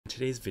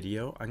today's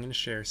video, I'm going to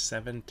share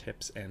 7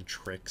 tips and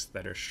tricks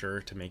that are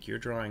sure to make your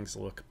drawings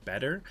look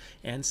better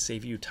and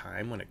save you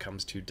time when it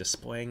comes to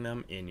displaying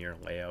them in your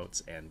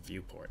layouts and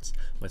viewports.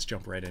 Let's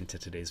jump right into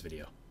today's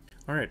video.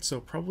 Alright, so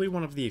probably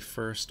one of the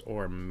first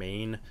or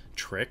main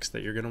tricks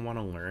that you're going to want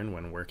to learn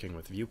when working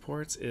with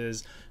viewports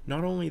is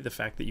not only the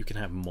fact that you can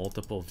have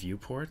multiple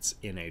viewports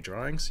in a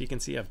drawing. So you can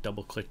see I've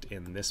double clicked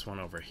in this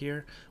one over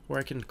here, or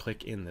I can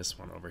click in this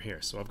one over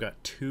here. So I've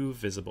got 2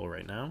 visible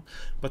right now,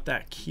 but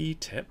that key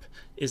tip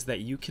is that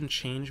you can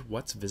change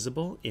what's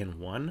visible in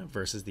one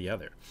versus the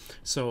other.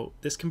 So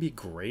this can be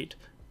great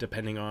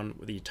depending on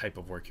the type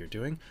of work you're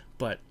doing,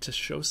 but to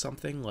show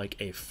something like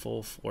a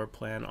full floor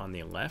plan on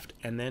the left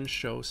and then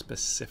show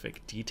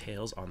specific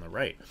details on the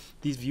right.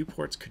 These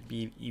viewports could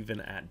be even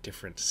at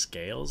different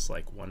scales,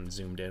 like one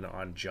zoomed in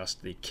on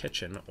just the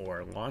kitchen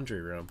or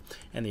laundry room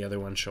and the other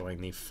one showing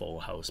the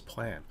full house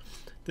plan.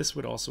 This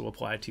would also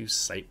apply to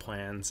site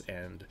plans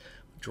and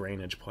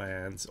drainage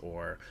plans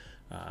or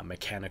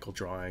mechanical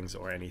drawings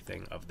or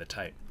anything of the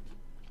type.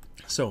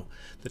 So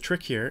the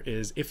trick here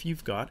is if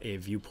you've got a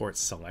viewport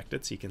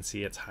selected, so you can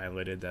see it's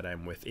highlighted that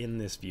I'm within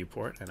this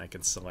viewport and I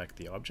can select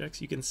the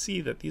objects, you can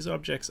see that these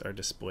objects are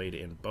displayed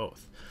in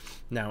both.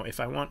 Now if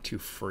I want to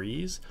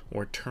freeze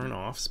or turn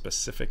off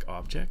specific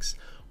objects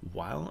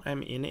while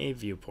I'm in a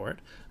viewport,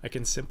 I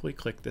can simply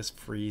click this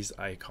freeze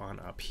icon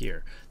up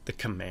here. The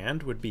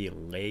command would be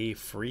lay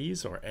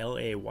freeze, or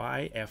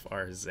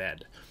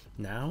LAYFRZ.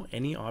 Now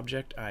any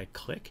object I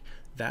click,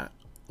 that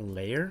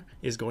layer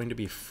is going to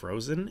be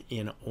frozen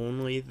in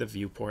only the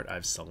viewport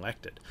I've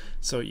selected.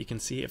 So you can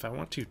see if I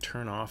want to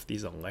turn off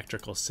these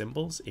electrical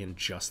symbols in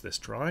just this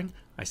drawing,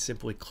 I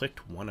simply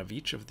clicked one of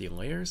each of the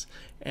layers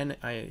and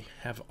I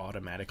have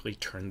automatically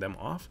turned them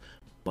off.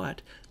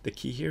 But the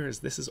key here is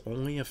this is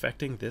only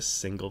affecting this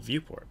single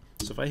viewport.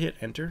 So if I hit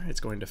enter, it's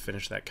going to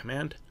finish that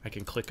command. I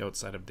can click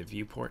outside of the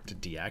viewport to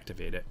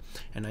deactivate it.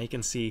 And now you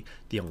can see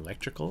the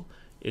electrical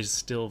is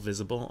still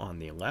visible on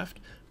the left,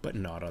 but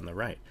not on the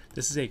right.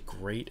 This is a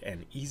great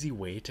and easy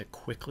way to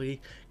quickly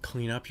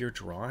clean up your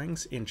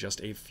drawings in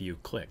just a few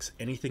clicks.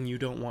 Anything you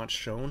don't want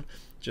shown,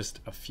 just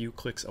a few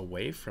clicks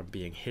away from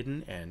being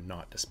hidden and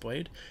not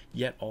displayed,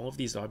 yet all of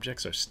these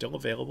objects are still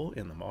available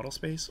in the model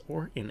space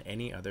or in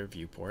any other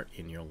viewport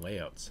in your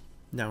layouts.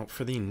 Now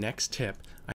for the next tip,